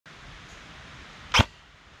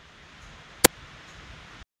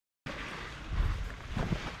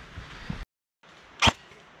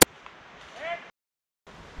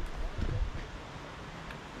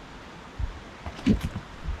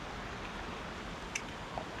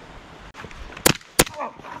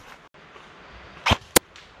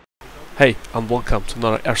Hey, and welcome to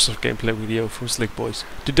another Airsoft gameplay video from Slick Boys.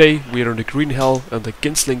 Today we are in the Green Hell in the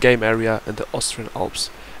Ginsling game area in the Austrian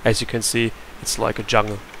Alps. As you can see, it's like a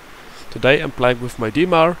jungle. Today I'm playing with my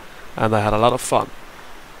DMR and I had a lot of fun.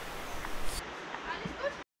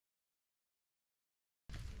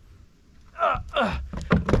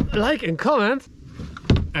 Like and comment,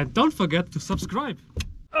 and don't forget to subscribe.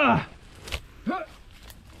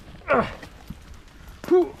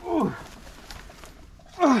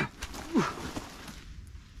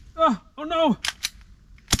 Oh no!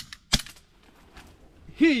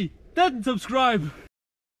 He didn't subscribe!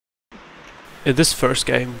 In this first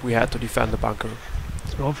game we had to defend the bunker,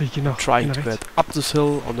 trying to get up this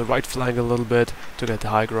hill on the right flank a little bit to get the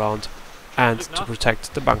high ground and to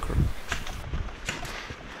protect the bunker.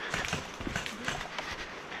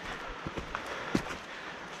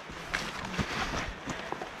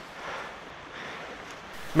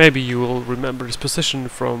 Maybe you will remember this position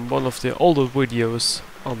from one of the older videos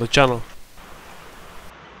on the channel.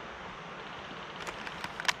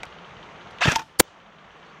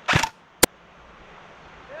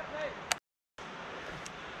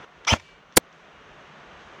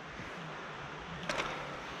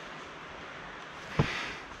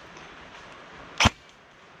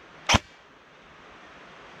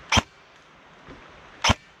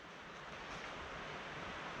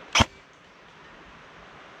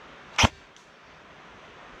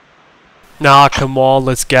 Nah, come on,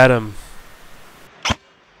 let's get him.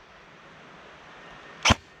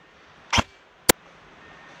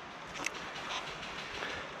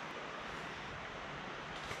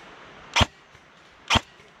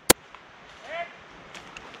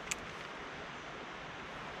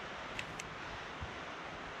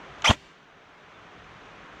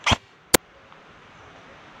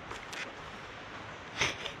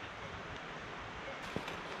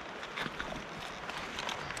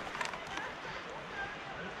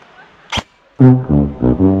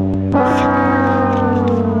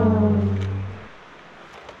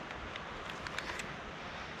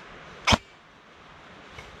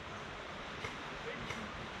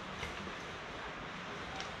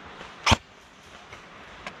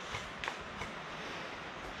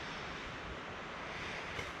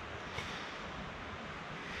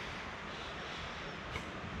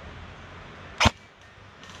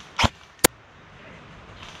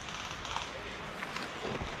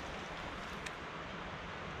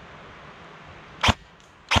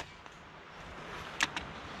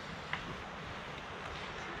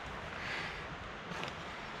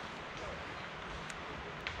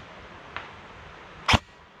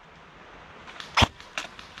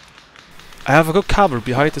 I have a good cover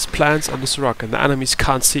behind these plants and this rock and the enemies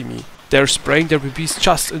can't see me. They're spraying their BBs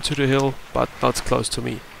just into the hill, but not close to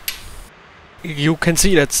me. You can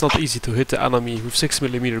see that it's not easy to hit the enemy with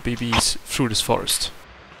 6mm BBs through this forest.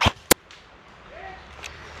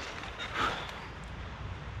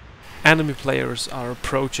 Enemy players are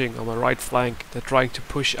approaching on my right flank. They're trying to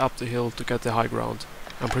push up the hill to get the high ground.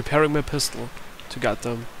 I'm preparing my pistol to get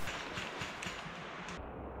them.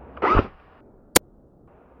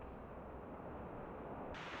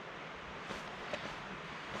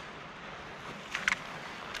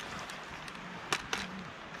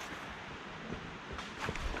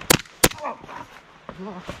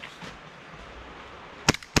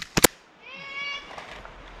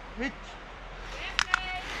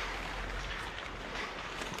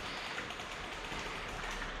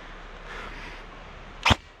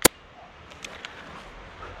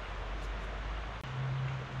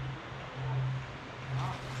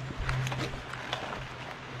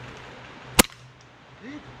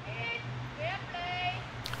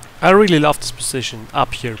 I really love this position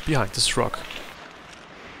up here behind this rock.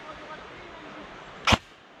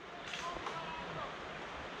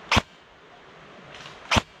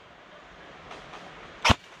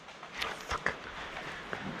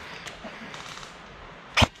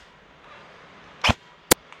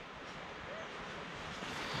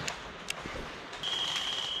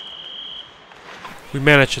 We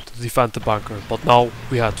managed to defend the bunker, but now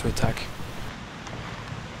we had to attack.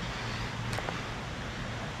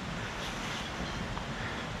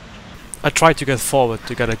 I tried to get forward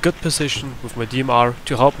to get a good position with my DMR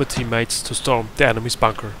to help my teammates to storm the enemy's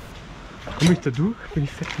bunker. Kom ik dat doen? Ben ik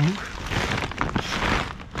vet genoeg?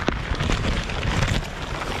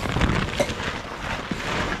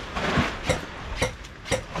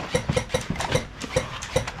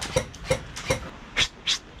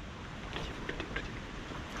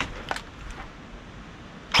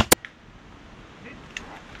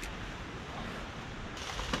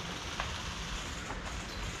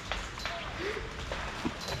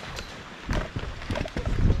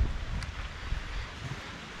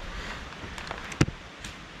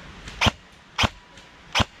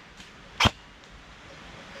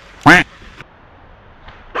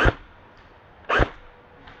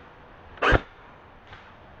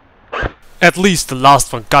 At least the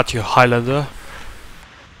last one got you, Highlander.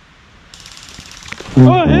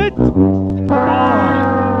 Oh, hit!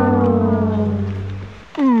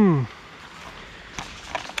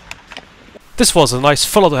 This was a nice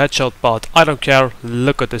follow the headshot, but I don't care.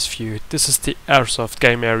 Look at this view. This is the Airsoft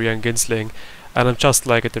game area in Ginsling, and I'm just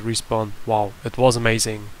like at the respawn. Wow, it was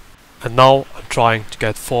amazing. And now I'm trying to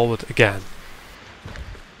get forward again.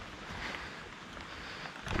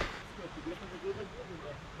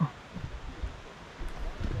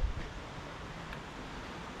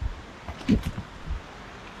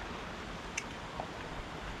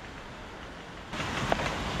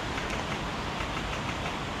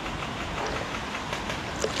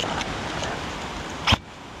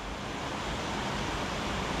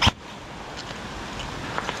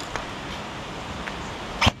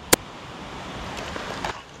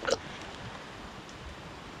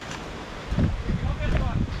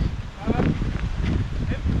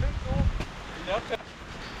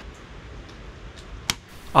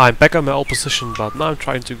 I'm back on my old position, but now I'm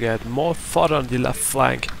trying to get more further on the left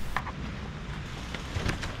flank.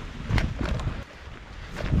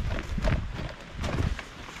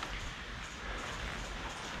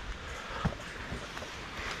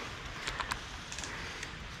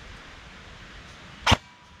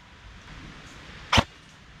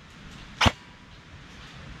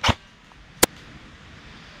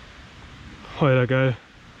 Alter, geil.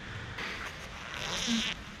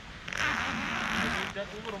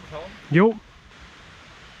 Jo.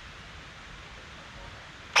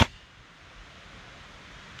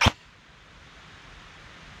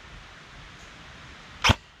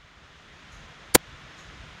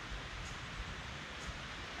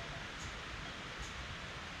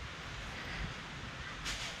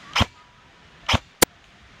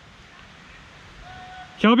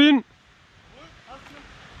 Ich hab ihn.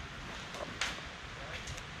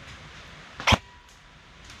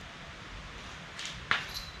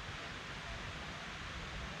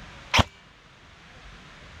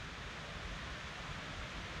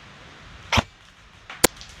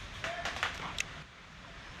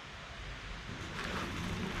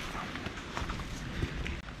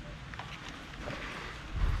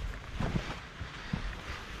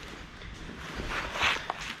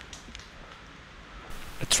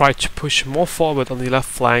 I tried to push more forward on the left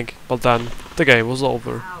flank, but then the game was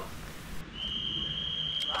over.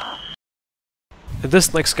 In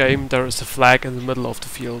this next game there is a flag in the middle of the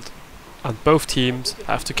field, and both teams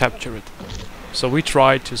have to capture it. So we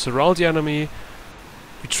tried to surround the enemy,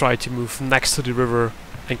 we tried to move next to the river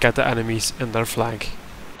and get the enemies in their flank.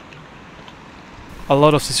 A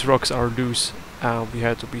lot of these rocks are loose and we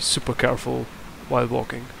had to be super careful while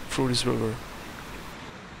walking through this river.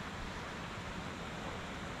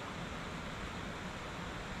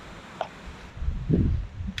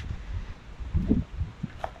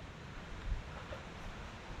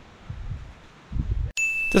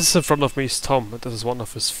 This is in front of me is Tom, and this is one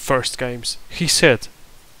of his first games. He's hit,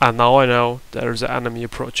 and now I know there is an enemy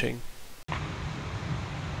approaching.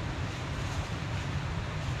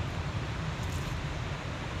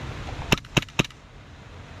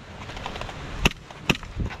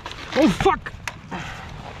 Oh fuck!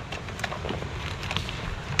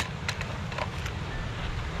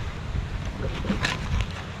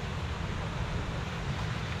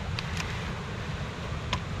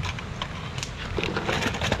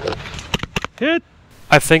 Hit!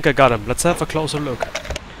 I think I got him. Let's have a closer look.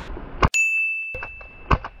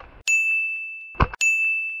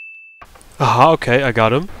 Aha, okay, I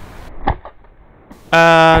got him.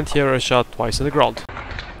 And here I shot twice in the ground.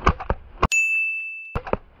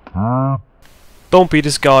 Don't be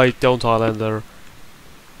this guy, don't Highlander.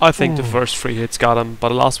 I think the first 3 hits got him, but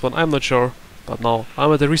the last one I'm not sure. But now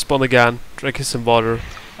I'm at the respawn again, drinking some water,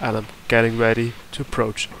 and I'm getting ready to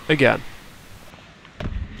approach again.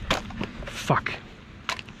 Fuck.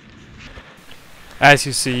 As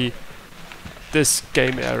you see, this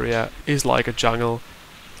game area is like a jungle,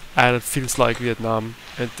 and it feels like Vietnam,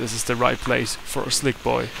 and this is the right place for a slick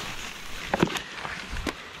boy.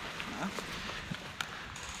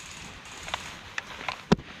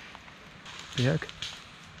 Dirk.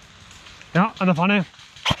 Ja, an der Pfanne.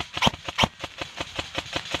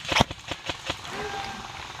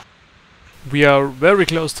 We are very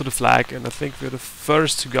close to the flag, and I think we're the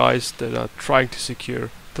first 2 guys that are trying to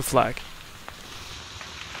secure the flag.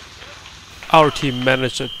 Our team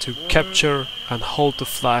managed to capture and hold the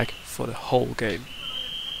flag for the whole game.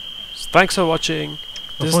 So thanks for watching.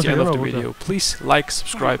 This is the end of the video. Please like,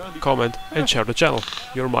 subscribe, comment and share the channel.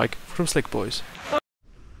 Your Mike from Slick Boys.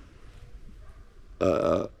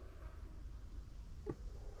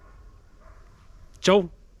 Ciao.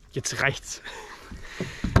 Jetzt reicht's.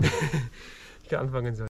 Ich kann anfangen soll.